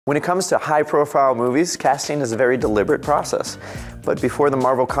When it comes to high-profile movies, casting is a very deliberate process. But before the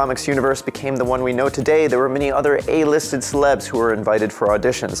Marvel Comics universe became the one we know today, there were many other A-listed celebs who were invited for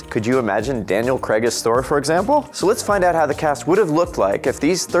auditions. Could you imagine Daniel Craig as Thor, for example? So let's find out how the cast would have looked like if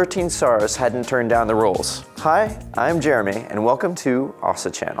these 13 stars hadn't turned down the roles. Hi, I'm Jeremy, and welcome to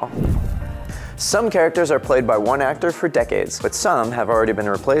OSSA Channel. Some characters are played by one actor for decades, but some have already been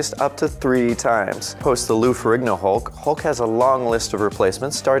replaced up to 3 times. Post the Lou Ferrigno Hulk, Hulk has a long list of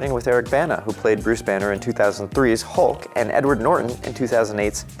replacements, starting with Eric Bana, who played Bruce Banner in 2003's Hulk, and Edward Norton in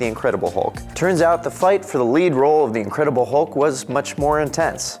 2008's The Incredible Hulk. Turns out the fight for the lead role of The Incredible Hulk was much more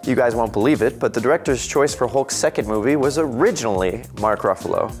intense. You guys won't believe it, but the director's choice for Hulk's second movie was originally Mark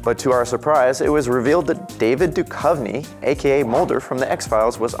Ruffalo. But to our surprise, it was revealed that David Duchovny, aka Mulder from The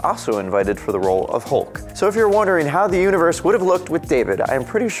X-Files, was also invited for the role of Hulk. So if you're wondering how the universe would have looked with David, I'm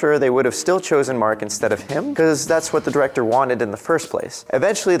pretty sure they would have still chosen Mark instead of him, because that's what the director wanted in the first place.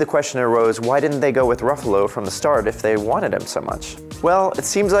 Eventually the question arose, why didn't they go with Ruffalo from the start if they wanted him so much? Well, it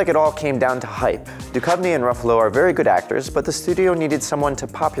seems like it all came down to hype. Duchovny and Ruffalo are very good actors, but the studio needed someone to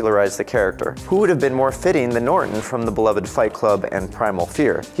popularize the character. Who would have been more fitting than Norton from the beloved Fight Club and Primal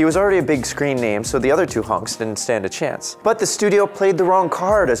Fear? He was already a big screen name, so the other 2 hunks didn't stand a chance. But the studio played the wrong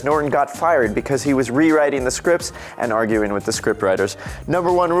card as Norton got fired because he was rewriting the scripts and arguing with the scriptwriters.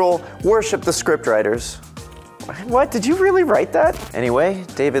 Number 1 rule, worship the scriptwriters. What? Did you really write that? Anyway,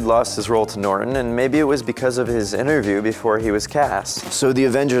 David lost his role to Norton, and maybe it was because of his interview before he was cast. So the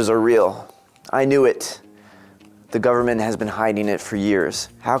Avengers are real. I knew it. The government has been hiding it for years.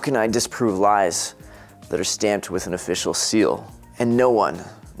 How can I disprove lies that are stamped with an official seal? And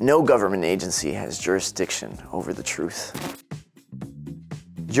no government agency has jurisdiction over the truth.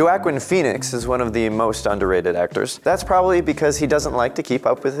 Joaquin Phoenix is one of the most underrated actors. That's probably because he doesn't like to keep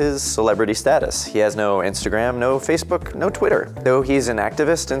up with his celebrity status. He has no Instagram, no Facebook, no Twitter, though he's an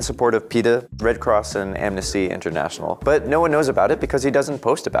activist in support of PETA, Red Cross, and Amnesty International. But no one knows about it because he doesn't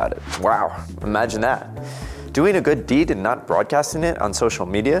post about it. Wow, imagine that. Doing a good deed and not broadcasting it on social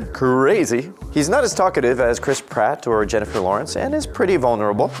media? Crazy. He's not as talkative as Chris Pratt or Jennifer Lawrence and is pretty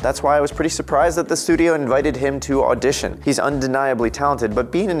vulnerable. That's why I was pretty surprised that the studio invited him to audition. He's undeniably talented,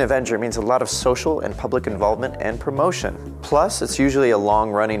 but being an Avenger means a lot of social and public involvement and promotion. Plus, it's usually a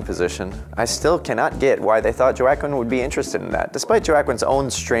long-running position. I still cannot get why they thought Joaquin would be interested in that. Despite Joaquin's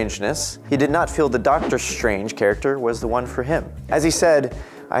own strangeness, he did not feel the Doctor Strange character was the one for him. As he said,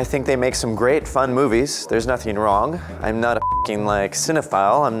 I think they make some great, fun movies. There's nothing wrong. I'm not a f***ing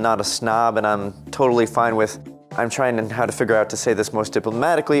cinephile. I'm not a snob, and I'm totally fine with. I'm trying how to figure out to say this most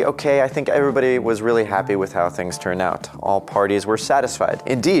diplomatically. Okay, I think everybody was really happy with how things turned out. All parties were satisfied.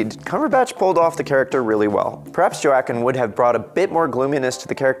 Indeed, Cumberbatch pulled off the character really well. Perhaps Joaquin would have brought a bit more gloominess to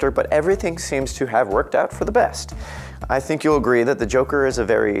the character, but everything seems to have worked out for the best. I think you'll agree that the Joker is a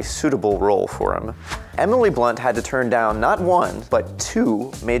very suitable role for him. Emily Blunt had to turn down not 1, but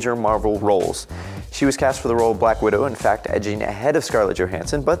 2 major Marvel roles. She was cast for the role of Black Widow, in fact edging ahead of Scarlett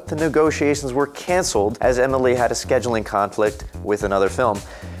Johansson, but the negotiations were cancelled as Emily had a scheduling conflict with another film.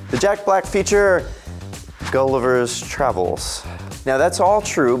 The Jack Black feature, Gulliver's Travels. Now that's all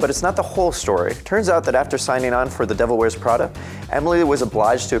true, but it's not the whole story. Turns out that after signing on for The Devil Wears Prada, Emily was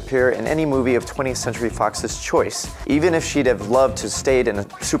obliged to appear in any movie of 20th Century Fox's choice. Even if she'd have loved to stayed in a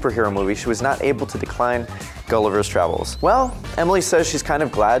superhero movie, she was not able to decline Gulliver's Travels. Well, Emily says she's kind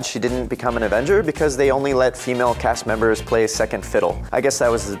of glad she didn't become an Avenger because they only let female cast members play second fiddle. I guess that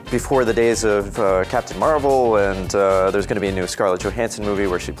was before the days of Captain Marvel, and there's going to be a new Scarlett Johansson movie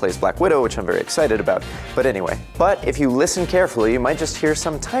where she plays Black Widow, which I'm very excited about. But anyway, if you listen carefully, you might just hear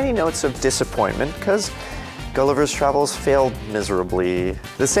some tiny notes of disappointment because Gulliver's Travels failed miserably.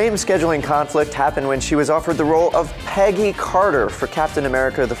 The same scheduling conflict happened when she was offered the role of Peggy Carter for Captain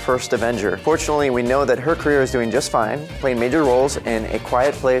America: The First Avenger. Fortunately, we know that her career is doing just fine, playing major roles in A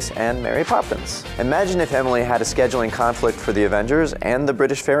Quiet Place and Mary Poppins. Imagine if Emily had a scheduling conflict for The Avengers and The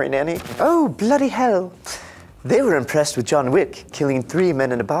British Fairy Nanny. Oh, bloody hell. They were impressed with John Wick, killing 3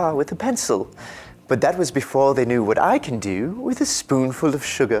 men in a bar with a pencil. But that was before they knew what I can do with a spoonful of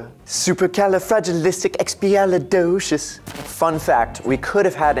sugar. Supercalifragilisticexpialidocious. Fun fact, we could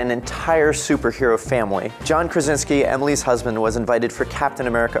have had an entire superhero family. John Krasinski, Emily's husband, was invited for Captain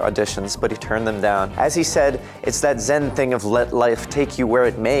America auditions, but he turned them down. As he said, it's that Zen thing of let life take you where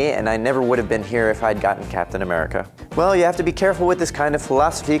it may, and I never would have been here if I'd gotten Captain America. Well, you have to be careful with this kind of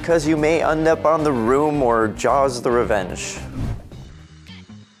philosophy, because you may end up on The Room or Jaws: The Revenge.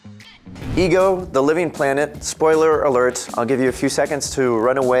 Ego, The Living Planet, spoiler alert, I'll give you a few seconds to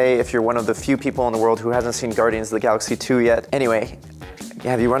run away if you're one of the few people in the world who hasn't seen Guardians of the Galaxy 2 yet. Anyway,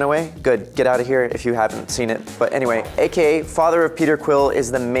 Have you run away? Good, get out of here if you haven't seen it. But anyway, aka father of Peter Quill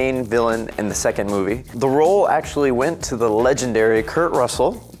is the main villain in the second movie. The role actually went to the legendary Kurt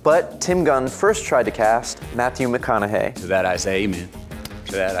Russell, but Tim Gunn first tried to cast Matthew McConaughey. To that I say amen.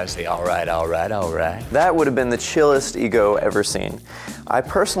 To that I say all right, all right, all right. That would have been the chillest ego ever seen. I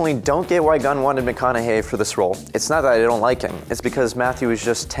personally don't get why Gunn wanted McConaughey for this role. It's not that I don't like him, it's because Matthew is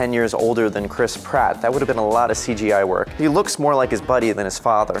just 10 years older than Chris Pratt. That would have been a lot of CGI work. He looks more like his buddy than his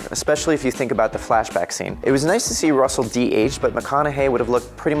father, especially if you think about the flashback scene. It was nice to see Russell de-aged, but McConaughey would have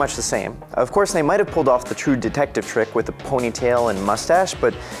looked pretty much the same. Of course, they might have pulled off the true detective trick with a ponytail and mustache,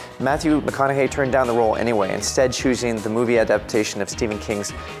 but Matthew McConaughey turned down the role anyway, instead choosing the movie adaptation of Stephen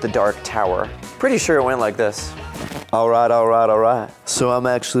King's The Dark Tower. Pretty sure it went like this. All right, all right, all right. So I'm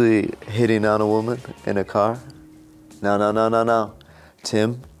actually hitting on a woman in a car? No.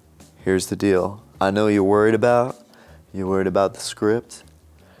 Tim, here's the deal. I know you're worried about the script,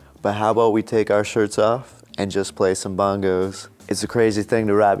 but how about we take our shirts off and just play some bongos? It's a crazy thing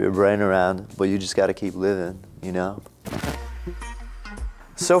to wrap your brain around, but you just gotta keep living, you know?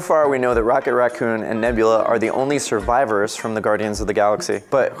 So far, we know that Rocket Raccoon and Nebula are the only survivors from the Guardians of the Galaxy.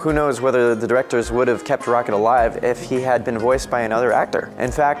 But who knows whether the directors would have kept Rocket alive if he had been voiced by another actor.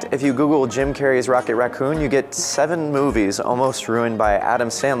 In fact, if you Google Jim Carrey's Rocket Raccoon, you get 7 movies almost ruined by Adam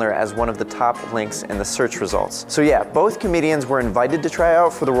Sandler as one of the top links in the search results. So yeah, both comedians were invited to try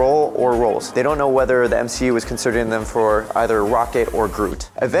out for the role or roles. They don't know whether the MCU was considering them for either Rocket or Groot.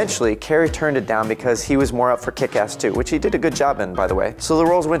 Eventually, Carrey turned it down because he was more up for Kick-Ass 2, which he did a good job in, by the way. So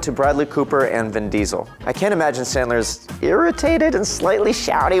the roles went to Bradley Cooper and Vin Diesel. I can't imagine Sandler's irritated and slightly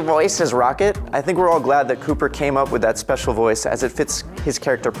shouty voice as Rocket. I think we're all glad that Cooper came up with that special voice as it fits his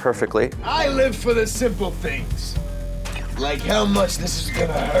character perfectly. I live for the simple things, like how much this is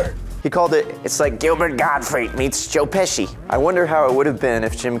gonna hurt. He called it, it's like Gilbert Gottfried meets Joe Pesci. I wonder how it would have been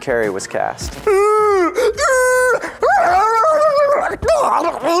if Jim Carrey was cast.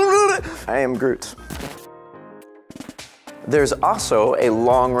 I am Groot. There's also a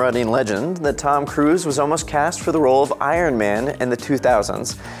long-running legend that Tom Cruise was almost cast for the role of Iron Man in the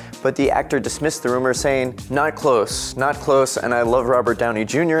 2000s, but the actor dismissed the rumor saying, not close, and I love Robert Downey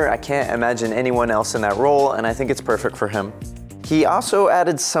Jr. I can't imagine anyone else in that role, and I think it's perfect for him. He also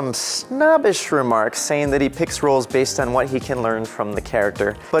added some snobbish remarks saying that he picks roles based on what he can learn from the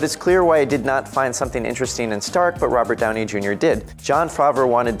character. But it's clear why he did not find something interesting in Stark, but Robert Downey Jr. did. Jon Favreau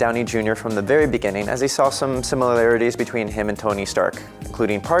wanted Downey Jr. from the very beginning, as he saw some similarities between him and Tony Stark,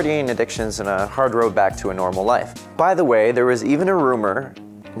 including partying, addictions, and a hard road back to a normal life. By the way, there was even a rumor,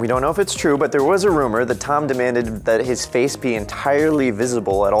 we don't know if it's true, but there was a rumor that Tom demanded that his face be entirely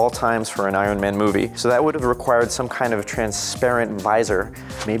visible at all times for an Iron Man movie. So that would have required some kind of transparent visor.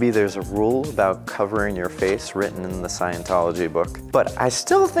 Maybe there's a rule about covering your face written in the Scientology book. But I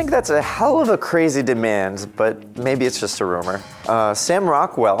still think that's a hell of a crazy demand, but maybe it's just a rumor. Sam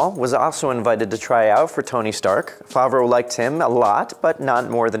Rockwell was also invited to try out for Tony Stark. Favreau liked him a lot, but not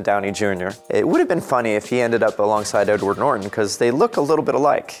more than Downey Jr. It would have been funny if he ended up alongside Edward Norton, because they look a little bit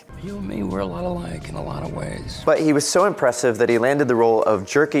alike. You and me, we're a lot alike in a lot of ways. But he was so impressive that he landed the role of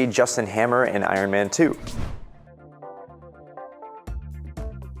jerky Justin Hammer in Iron Man 2.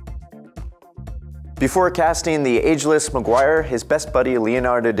 Before casting the ageless Maguire, his best buddy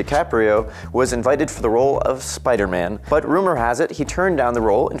Leonardo DiCaprio was invited for the role of Spider-Man. But rumor has it he turned down the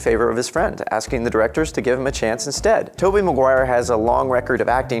role in favor of his friend, asking the directors to give him a chance instead. Tobey Maguire has a long record of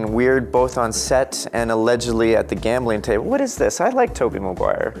acting weird both on set and allegedly at the gambling table. What is this? I like Tobey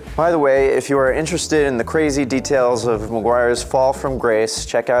Maguire. By the way, if you are interested in the crazy details of Maguire's fall from grace,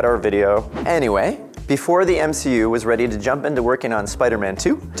 check out our video. Anyway, before the MCU was ready to jump into working on Spider-Man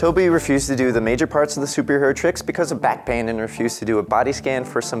 2, Tobey refused to do the major parts of the superhero tricks because of back pain and refused to do a body scan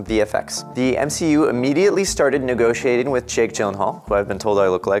for some VFX. The MCU immediately started negotiating with Jake Gyllenhaal, who I've been told I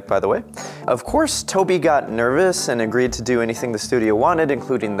look like, by the way. Of course, Tobey got nervous and agreed to do anything the studio wanted,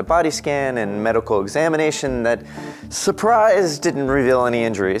 including the body scan and medical examination that, surprise, didn't reveal any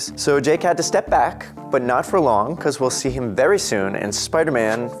injuries. So Jake had to step back, but not for long, because we'll see him very soon in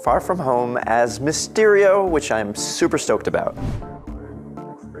Spider-Man Far From Home as Mysterio, which I'm super stoked about.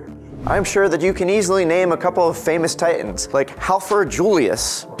 I'm sure that you can easily name a couple of famous Titans, like Halfor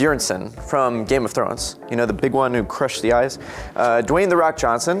Julius Bjornsson from Game of Thrones. You know, the big one who crushed the eyes. Dwayne "The Rock"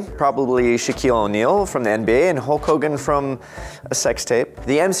 Johnson, probably Shaquille O'Neal from the NBA, and Hulk Hogan from a sex tape.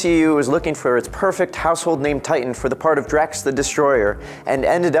 The MCU was looking for its perfect household name Titan for the part of Drax the Destroyer, and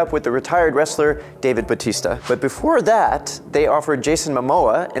ended up with the retired wrestler David Bautista. But before that, they offered Jason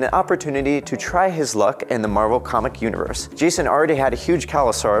Momoa an opportunity to try his luck in the Marvel comic universe. Jason already had a huge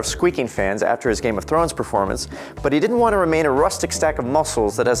Khalasar of squeaky tweaking fans after his Game of Thrones performance, but he didn't want to remain a rustic stack of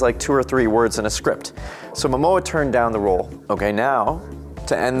muscles that has like 2 or 3 words in a script. So Momoa turned down the role. Okay, now,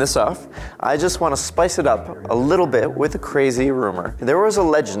 to end this off, I just want to spice it up a little bit with a crazy rumor. There was a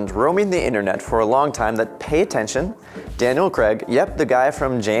legend roaming the internet for a long time that, pay attention, Daniel Craig, yep, the guy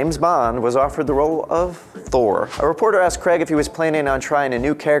from James Bond, was offered the role of Thor. A reporter asked Craig if he was planning on trying a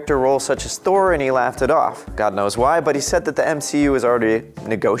new character role such as Thor, and he laughed it off. God knows why, but he said that the MCU was already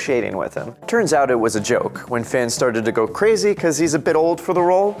negotiating with him. Turns out it was a joke. When fans started to go crazy because he's a bit old for the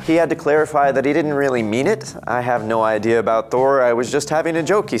role, he had to clarify that he didn't really mean it. I have no idea about Thor, I was just having a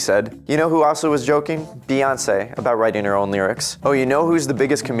joke, he said. You know who also was joking? Beyonce, about writing her own lyrics. Oh, you know who's the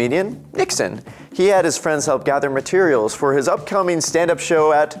biggest comedian? Nixon. He had his friends help gather materials for his upcoming stand-up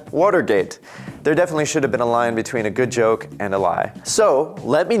show at Watergate. There definitely should have been a line between a good joke and a lie. So,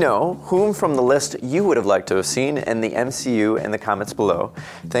 let me know whom from the list you would have liked to have seen in the MCU in the comments below.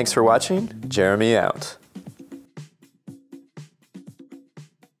 Thanks for watching. Jeremy out.